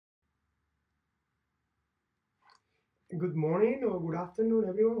Good morning or good afternoon,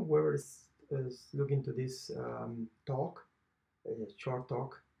 everyone, whoever is looking to this talk, short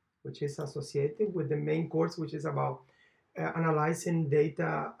talk, which is associated with the main course, which is about analyzing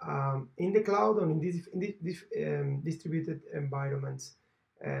data in the cloud or in distributed environments,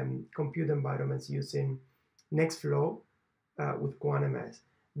 compute environments using NextFlow with Quantms.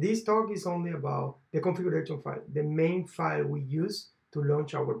 This talk is only about the configuration file, the main file we use to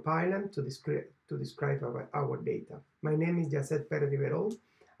launch our pipeline to describe our data. My name is Yasset Perez-Riverol.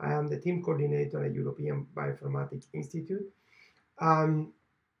 I am the team coordinator at European Bioinformatics Institute.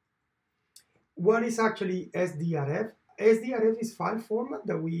 What is actually SDRF? SDRF is file format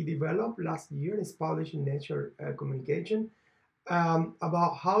that we developed last year. It's published in Nature Communication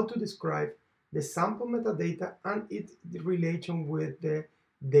about how to describe the sample metadata and its relation with the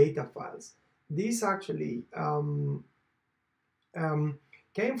data files. This actually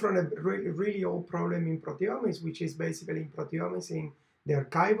came from a really old problem in proteomics, which is basically in proteomics in the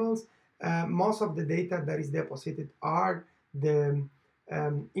archivals. Most of the data that is deposited are the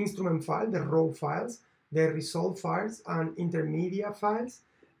instrument file, the raw files, the result files, and intermediate files,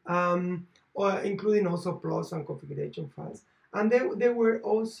 including also plots and configuration files. And there were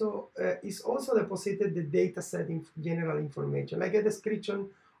also is also deposited the data set in general information, like a description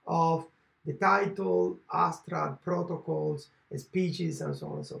of the title, abstract, protocols, species, and so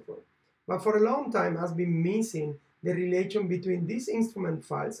on and so forth. But for a long time has been missing the relation between these instrument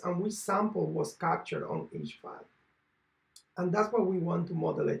files and which sample was captured on each file. And that's what we want to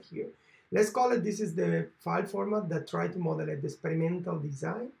model it here. Let's call it, this is the file format that try to model it the experimental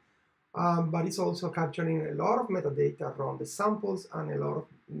design, but it's also capturing a lot of metadata around the samples and a lot of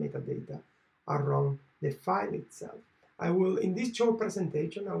metadata around the file itself. I will, in this short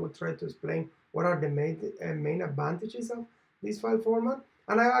presentation, I will try to explain what are the main advantages of this file format,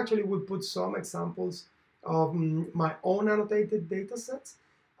 and I actually will put some examples of my own annotated data sets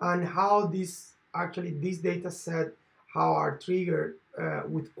and how this data set how are triggered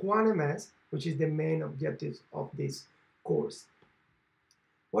with Quantms, which is the main objectives of this course.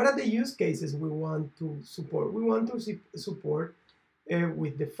 What are the use cases we want to support? We want to support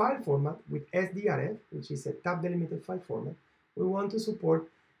with the file format, with SDRF, which is a tab delimited file format. We want to support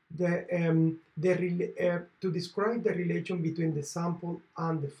to describe the relation between the sample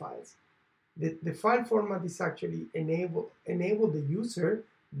and the files. The file format is actually enable the user,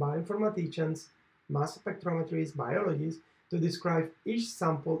 bioinformaticians, mass spectrometrists, biologists, to describe each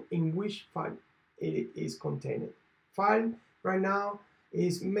sample in which file it is contained. File right now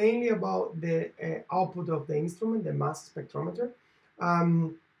is mainly about the output of the instrument, the mass spectrometer.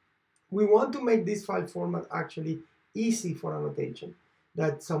 We want to make this file format actually easy for annotation,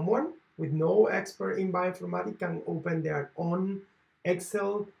 that someone with no expert in bioinformatics can open their own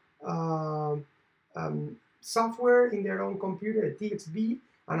Excel software in their own computer, a TXB,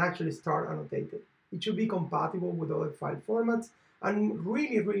 and actually start annotating. It should be compatible with other file formats, and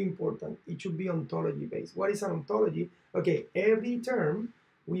really, really important, it should be ontology based. What is an ontology? Okay, every term,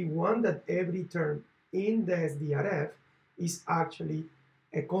 we want that every term in the SDRF is actually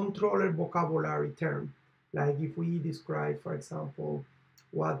a controller vocabulary term. Like if we describe, for example,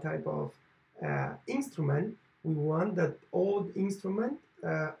 what type of instrument, we want that all instruments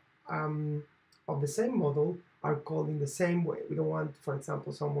of the same model are called in the same way. We don't want, for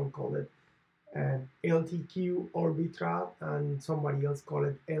example, someone call it LTQ orbitrap and somebody else call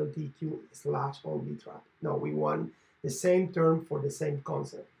it LTQ/orbitrap. No, we want the same term for the same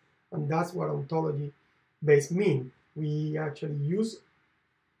concept. And that's what ontology based mean. We actually use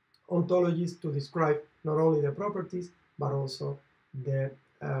ontologies to describe not only the properties, but also the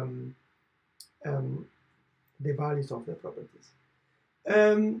values of the properties.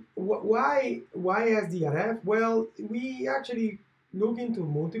 Why SDRF? Well, we actually look into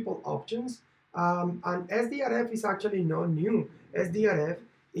multiple options, and SDRF is actually not new. SDRF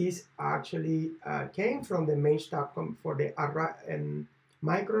is actually came from the MainStab for the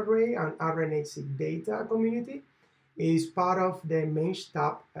microarray and RNA-seq data community. It is part of the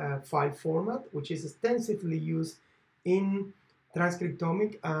MainStab file format, which is extensively used in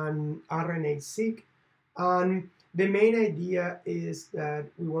transcriptomic and RNA-seq. And the main idea is that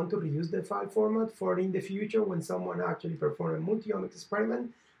we want to reuse the file format for in the future when someone actually performs a multi-omics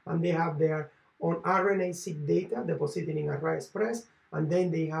experiment and they have their own RNA-seq data deposited in Array Express, and then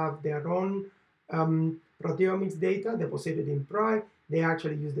they have their own proteomics data deposited in Pri. They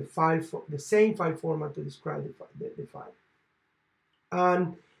actually use the same file format to describe the file.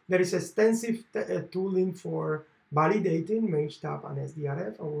 And there is extensive tooling for validating MainStab and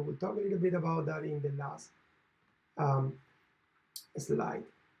SDRF, and we will talk a little bit about that in the last slide.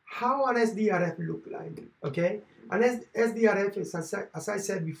 how an SDRF look like, okay? An SDRF is, as I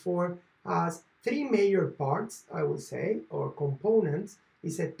said before, has three major parts, I would say, or components.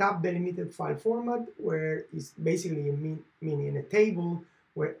 It's a tab delimited file format, where it's basically meaning a table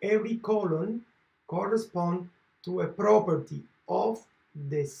where every column corresponds to a property of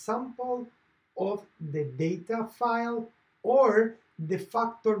the sample of the data file or the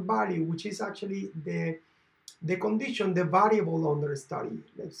factor value, which is actually the condition, the variable under study.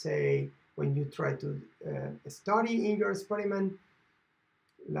 Let's say when you try to study in your experiment,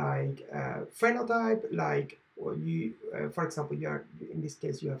 like phenotype, like you, for example, you are, in this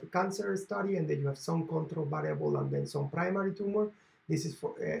case, you have a cancer study, and then you have some control variable and then some primary tumor. This is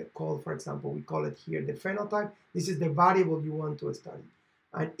called, for example, we call it here the phenotype. This is the variable you want to study.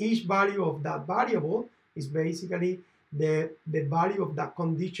 And each value of that variable is basically the value of that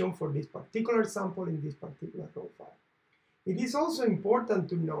condition for this particular sample in this particular raw file. It is also important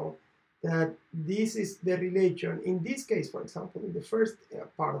to know that this is the relation. In this case, for example, in the first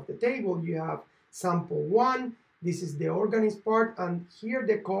part of the table, you have sample 1. This is the organism part, and here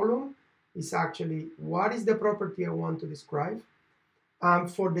the column is actually what is the property I want to describe.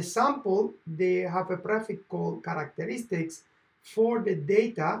 For the sample, they have a prefix called characteristics. For the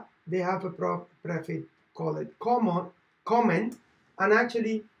data, they have a prefix called comment, and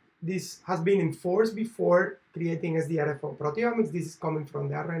actually this has been enforced before creating SDRF for proteomics. This is coming from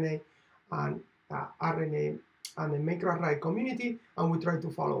the RNA and the microarray community, and we try to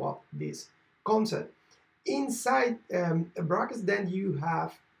follow up this concept. Inside brackets, then you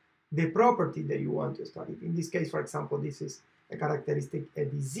have the property that you want to study. In this case, for example, this is a characteristic, a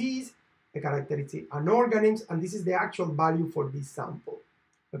disease, a characteristic, an organism, and this is the actual value for this sample.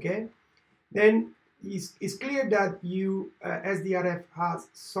 Okay, then it's clear that SDRF has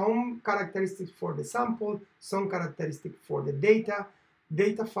some characteristics for the sample, some characteristics for the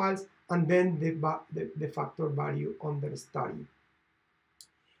data files, and then the factor value under study.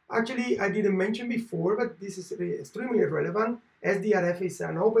 Actually, I didn't mention before, but this is extremely relevant. SDRF is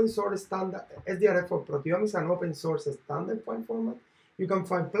an open source standard. SDRF for proteomics is an open source standard file format. You can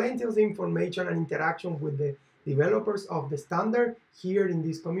find plenty of information and interaction with the developers of the standard here in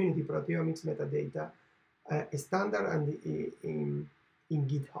this community, proteomics metadata standard, and in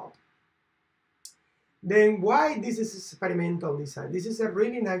GitHub. Then why this is experimental design? This is a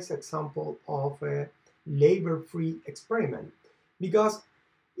really nice example of a labor-free experiment, because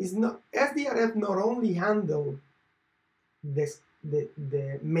SDRF not only handle the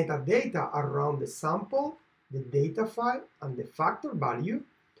metadata around the sample, the data file, and the factor value,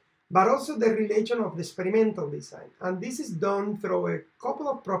 but also the relation of the experimental design. And this is done through a couple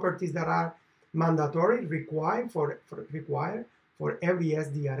of properties that are mandatory, required for every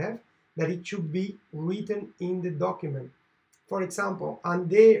SDRF, that it should be written in the document. For example, and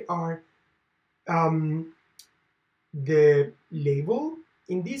they are the label.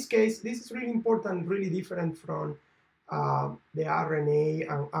 In this case, this is really important, really different from the RNA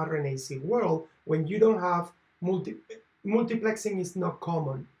and RNA-seq world, when you don't have multiplexing is not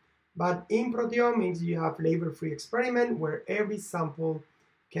common. But in proteomics, you have labor-free experiment where every sample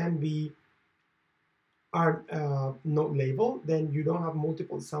can be not labeled. Then you don't have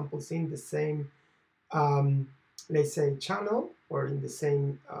multiple samples in the same, let's say, channel, or in the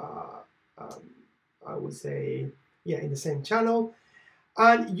same, I would say, yeah, in the same channel.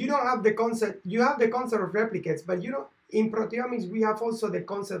 And you don't have the concept, you have the concept of replicates, but you know, in proteomics, we have also the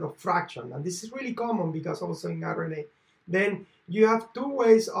concept of fraction. And this is really common because also in RNA, then you have two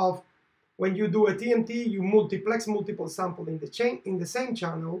ways of, when you do a TMT, you multiplex multiple samples in the same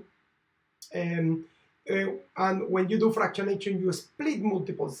channel. And when you do fractionation, you split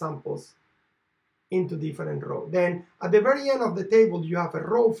multiple samples into different rows. Then at the very end of the table, you have a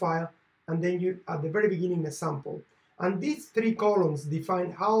raw file, and then you, at the very beginning, a sample. And these three columns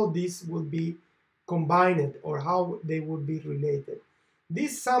define how this will be combined, or how they would be related.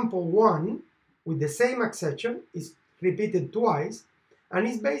 This sample 1, with the same accession, is repeated twice, and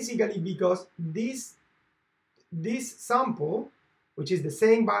it's basically because this sample, which is the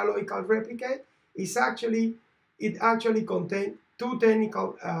same biological replicate, it actually contains two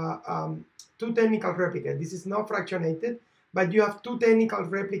technical replicates. This is not fractionated, but you have two technical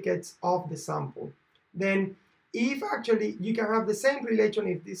replicates of the sample. Then if actually you can have the same relation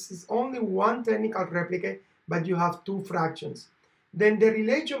if this is only one technical replicate, but you have two fractions. Then the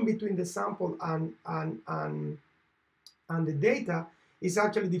relation between the sample and the data is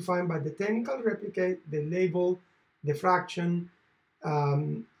actually defined by the technical replicate, the label, the fraction,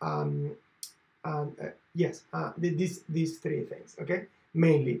 these three things, okay,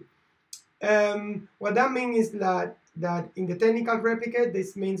 mainly. What that means is that that in the technical replicate,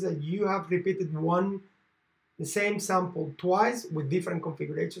 this means that you have repeated the same sample twice with different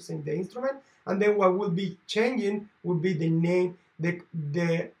configurations in the instrument, and then what will be changing would be the name, the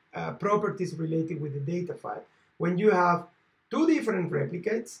properties related with the data file. When you have two different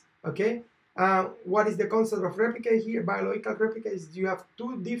replicates, okay, what is the concept of replicate here? Biological replicate is you have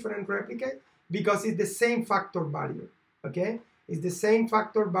two different replicates because it's the same factor value, okay? It's the same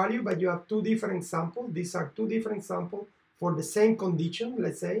factor value, but you have two different samples. These are two different samples for the same condition,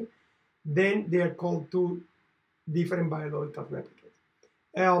 let's say. Then they are called two different biological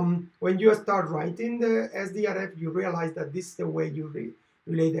replicates. When you start writing the SDRF, you realize that this is the way you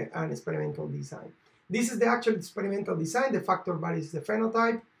relate an experimental design. This is the actual experimental design. The factor value is the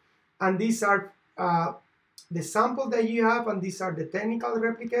phenotype, and these are the sample that you have, and these are the technical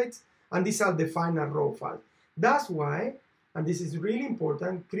replicates, and these are the final raw files. That's why, and this is really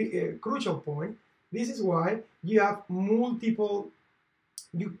important, crucial point, this is why you have multiple,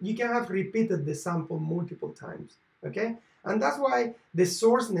 you can have repeated the sample multiple times, okay? And that's why the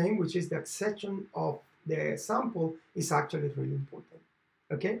source name, which is the accession of the sample, is actually really important,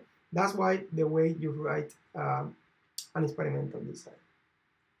 okay? That's why the way you write an experimental design.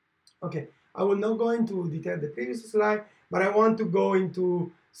 Okay, I will not go into detail the previous slide, but I want to go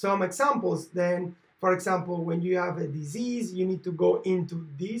into some examples. Then, for example, when you have a disease, you need to go into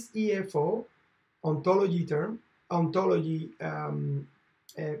this EFO ontology term. Ontology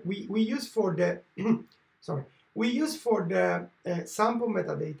we use for the sorry, we use for the sample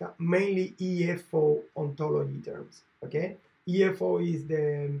metadata mainly EFO ontology terms. Okay, EFO is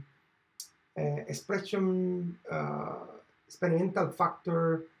the experimental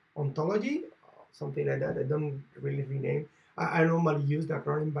factor ontology, something like that. I don't really rename. I normally use the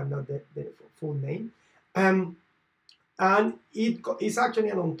acronym, but not the full name. And it is actually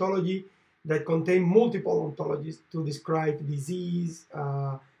an ontology that contains multiple ontologies to describe disease,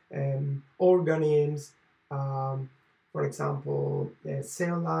 organisms, for example,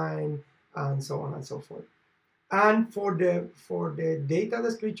 cell line, and so on and so forth. And for the data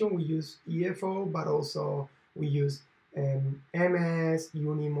description, we use EFO, but also we use MS,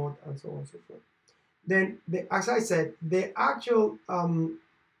 Unimod, and so on and so forth. Then, as I said, the actual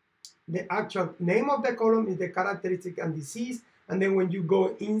name of the column is the characteristic and disease, and then when you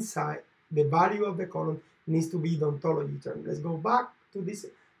go inside, the value of the column needs to be the ontology term. Let's go back to this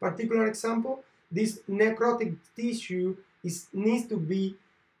particular example. This necrotic tissue needs to be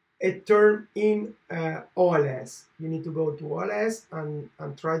a term in OLS. You need to go to OLS and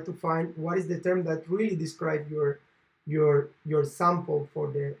try to find what is the term that really describes your sample for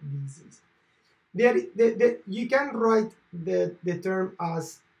the disease. You can write the term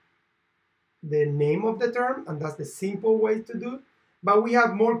as the name of the term, and that's the simple way to do. But we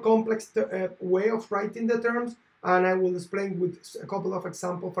have more complex way of writing the terms, and I will explain with a couple of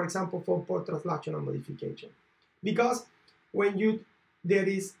examples. For example, for translational modification, because when there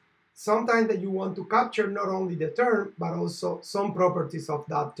is sometimes that you want to capture not only the term but also some properties of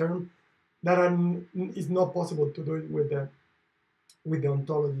that term that is not possible to do it with the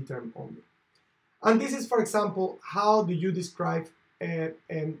ontology term only. And this is, for example, how do you describe a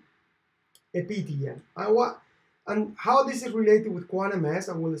PTM and how this is related with Quantms.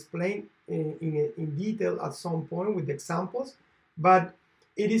 I will explain in detail at some point with examples, but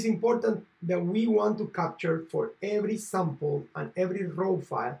it is important that we want to capture for every sample and every raw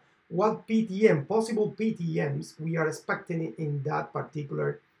file what PTM, possible PTMs we are expecting in that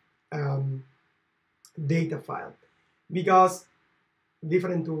particular data file, because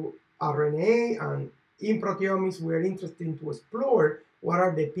different to RNA and in proteomics, we are interested to explore what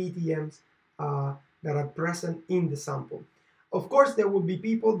are the PTMs that are present in the sample. Of course, there will be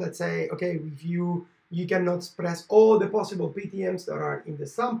people that say, okay, if you cannot express all the possible PTMs that are in the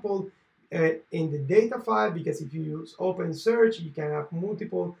sample in the data file, because if you use open search, you can have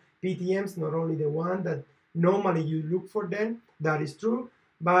multiple PTMs, not only the one that normally you look for them. That is true,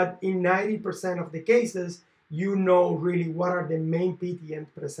 but in 90% of the cases, you know really what are the main PTMs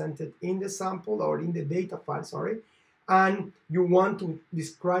presented in the sample or in the data file, sorry, and you want to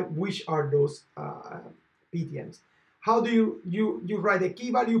describe which are those PTMs. How do you write a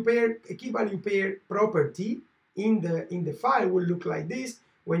key value pair? A key value pair property in the file will look like this.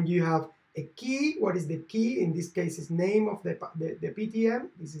 When you have a key, what is the key? In this case, is name of the PTM.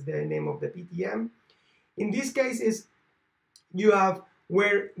 This is the name of the PTM. In this case, is you have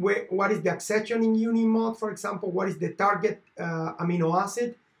what is the accession in Unimod, for example, what is the target amino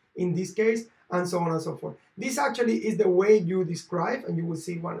acid in this case, and so on and so forth. This actually is the way you describe, and you will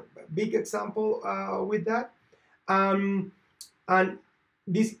see one big example with that. And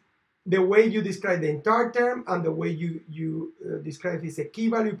this the way you describe the entire term and the way you describe is a key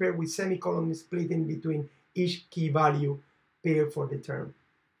value pair with semicolon split in between each key value pair for the term.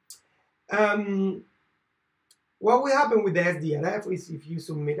 What will happen with the SDRF is if you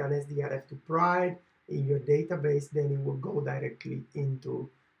submit an SDRF to Pride in your database, then it will go directly into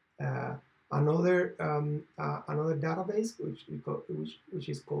another database, which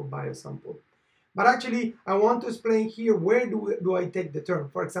is called biosample. But actually, I want to explain here where do I take the term.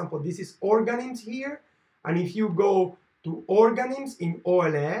 For example, this is organisms here, and if you go to organisms in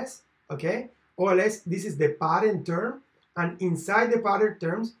OLS, okay, OLS, this is the parent term, and inside the parent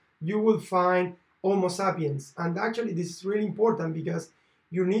terms, you will find Homo sapiens. And actually, this is really important because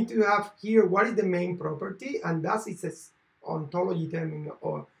you need to have here what is the main property, and that is an ontology term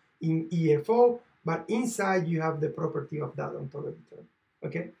in EFO, but inside you have the property of that ontology term,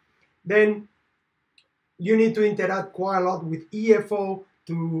 okay? Then you need to interact quite a lot with EFO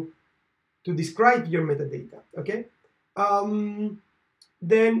to describe your metadata, okay?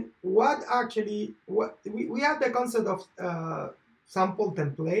 Then we have the concept of sample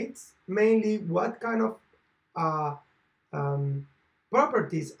templates, mainly what kind of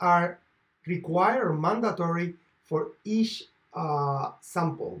properties are required or mandatory for each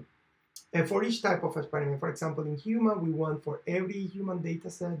sample, and for each type of experiment. For example, in human, we want for every human data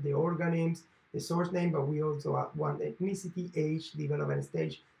set, the organisms, the source name, but we also want ethnicity, age, development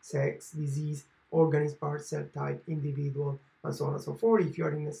stage, sex, disease, organism, part, cell type, individual, and so on and so forth. If you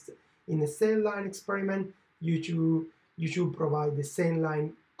are in a cell line experiment, you should provide the cell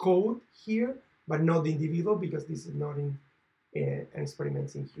line code here, but not the individual, because this is not in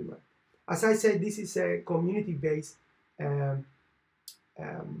experiments in human. As I said, this is a community-based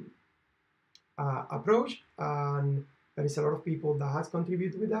approach, and there is a lot of people that has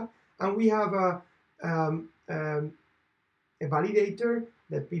contributed with that. And we have a validator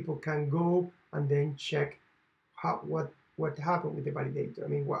that people can go and then check what happened with the validator. I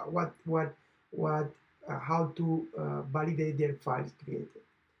mean, how to validate their files created.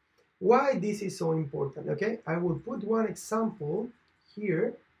 Why this is so important? Okay, I will put one example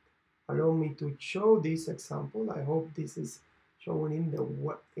here. Allow me to show this example. I hope this is shown in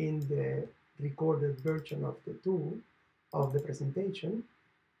the recorded version of the tool of the presentation.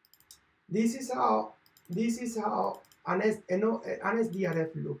 This is how an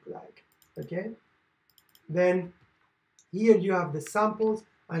SDRF look like. Okay, then here you have the samples,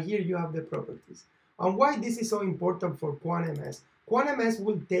 and here you have the properties. And why this is so important for Quantms? Quantms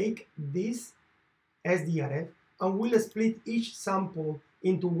will take this SDRF and will split each sample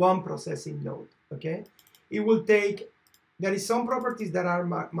into one processing node, okay? It will take, there is some properties that are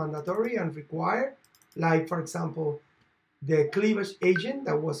mandatory and required, like, for example, the cleavage agent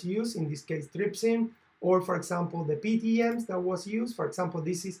that was used, in this case, trypsin, or, for example, the PTMs that was used. For example,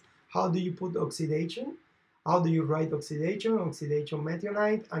 this is how do you put oxidation? How do you write oxidation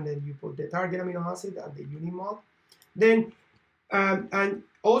methionine, and then you put the target amino acid and the unimod. Then, and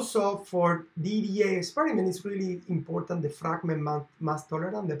also for DDA experiment, it's really important the fragment mass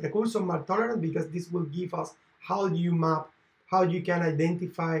tolerance, the precursor mass tolerance, because this will give us how you map, how you can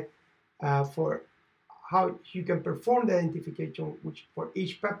identify for how you can perform the identification, which for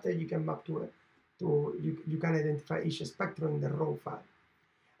each peptide you can map you can identify each spectrum in the raw file.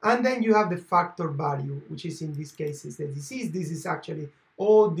 And then you have the factor value, which is in this case is the disease. This is actually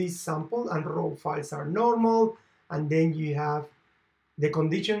all these sample and raw files are normal. And then you have the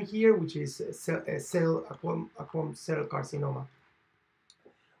condition here, which is aquam cell carcinoma.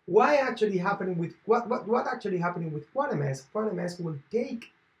 What actually happening with Quantms? Quantms will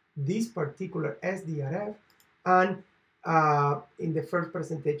take this particular SDRF, and in the first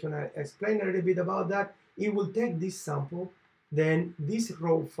presentation I explained a little bit about that. It will take this sample, then this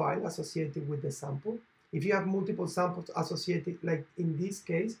raw file associated with the sample. If you have multiple samples associated, like in this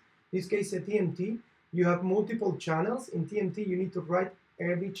case a TMT, you have multiple channels. In TMT, you need to write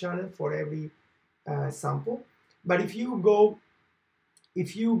every channel for every sample. But if you go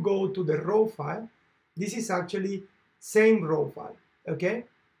to the raw file, this is actually same raw file, okay?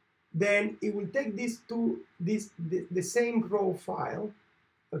 Then it will take the same raw file,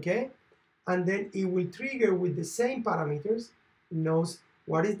 okay? And then it will trigger with the same parameters, knows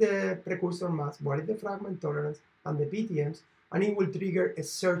what is the precursor mass, what is the fragment tolerance, and the PTMs, and it will trigger a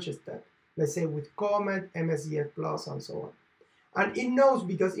search step, let's say with Comet, MSDF+, and so on. And it knows,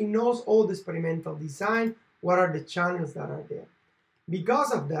 because it knows all the experimental design, what are the channels that are there.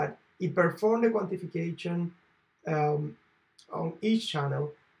 Because of that, it performed the quantification on each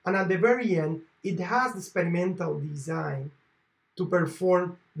channel, and at the very end, it has the experimental design to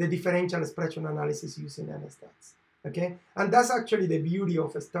perform the differential expression analysis using MStats. Okay, and that's actually the beauty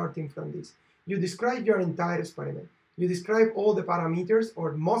of starting from this. You describe your entire experiment. You describe all the parameters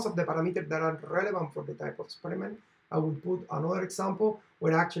or most of the parameters that are relevant for the type of experiment. I will put another example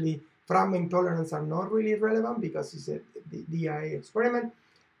where actually fragment tolerance are not really relevant because it's a DIA experiment.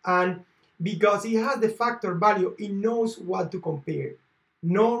 And because it has the factor value, it knows what to compare.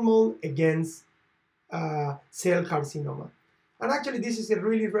 Normal against cell carcinoma. And actually, this is a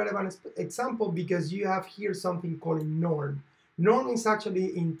really relevant example because you have here something called norm. Norm is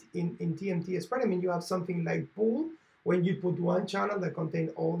actually in TMT experiment, you have something like pool when you put one channel that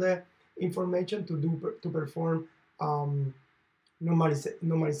contains all the information to perform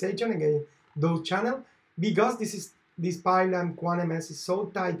normalization against those channels. Because this pipeline Quantms is so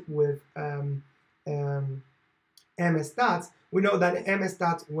tight with MStats, we know that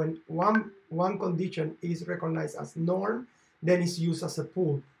MStats, when one condition is recognized as norm, then it's used as a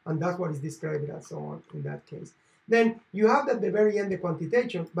pool, and that's what is described as so on in that case. Then you have at the very end the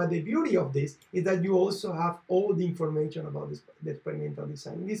quantitation, but the beauty of this is that you also have all the information about the experimental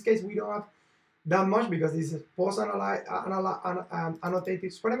design. In this case, we don't have that much because this is post-annotated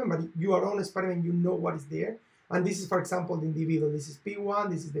experiment, but your own experiment, you know what is there. And this is, for example, the individual. This is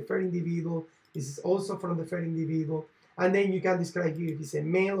P1, this is the third individual, this is also from the third individual. And then you can describe if it's a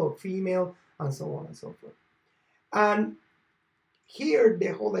male or female, and so on and so forth. And here,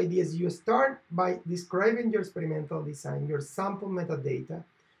 the whole idea is you start by describing your experimental design, your sample metadata,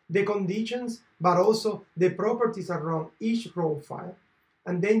 the conditions, but also the properties around each raw file.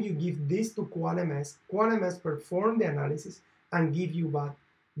 And then you give this to Quantms. Quantms perform the analysis and give you back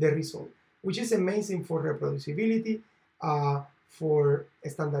the result, which is amazing for reproducibility, for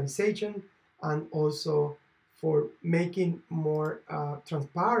standardization, and also for making more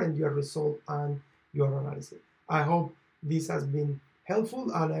transparent your result and your analysis. I hope this has been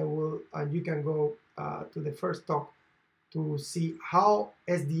helpful, and you can go to the first talk to see how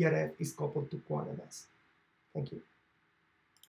SDRF is coupled to Quantms. Thank you.